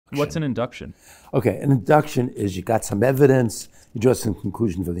What's an induction? Okay, an induction is you got some evidence, you draw some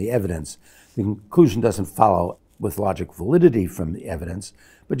conclusion from the evidence. The conclusion doesn't follow with logic validity from the evidence,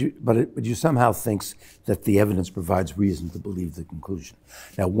 but you somehow think that the evidence provides reason to believe the conclusion.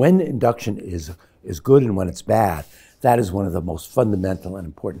 Now, when induction is good and when it's bad, that is one of the most fundamental and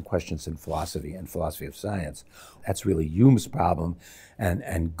important questions in philosophy and philosophy of science. That's really Hume's problem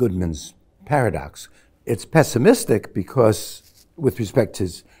and Goodman's paradox. It's pessimistic because, with respect to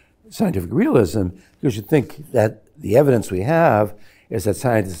scientific realism, because you think that the evidence we have is that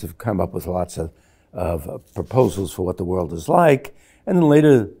scientists have come up with lots of proposals for what the world is like, and then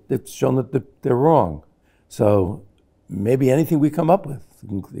later it's shown that they're wrong. So maybe anything we come up with,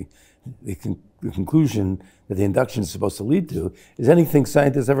 the conclusion that the induction is supposed to lead to, is anything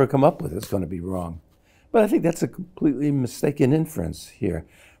scientists ever come up with is going to be wrong. But I think that's a completely mistaken inference here.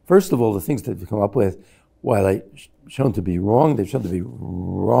 First of all, the things that they've come up with, while they've shown to be wrong, they've shown to be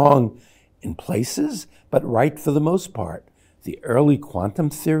wrong in places, but right for the most part. The early quantum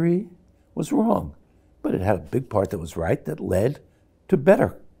theory was wrong, but it had a big part that was right that led to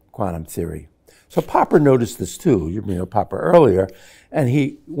better quantum theory. So Popper noticed this too. You know Popper earlier, and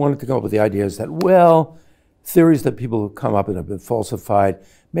he wanted to come up with the ideas that, well, theories that people have come up and have been falsified,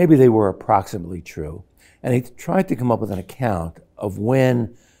 maybe they were approximately true. And he tried to come up with an account of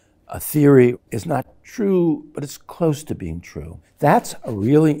when a theory is not true, but it's close to being true. That's a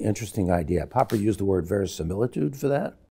really interesting idea. Popper used the word verisimilitude for that.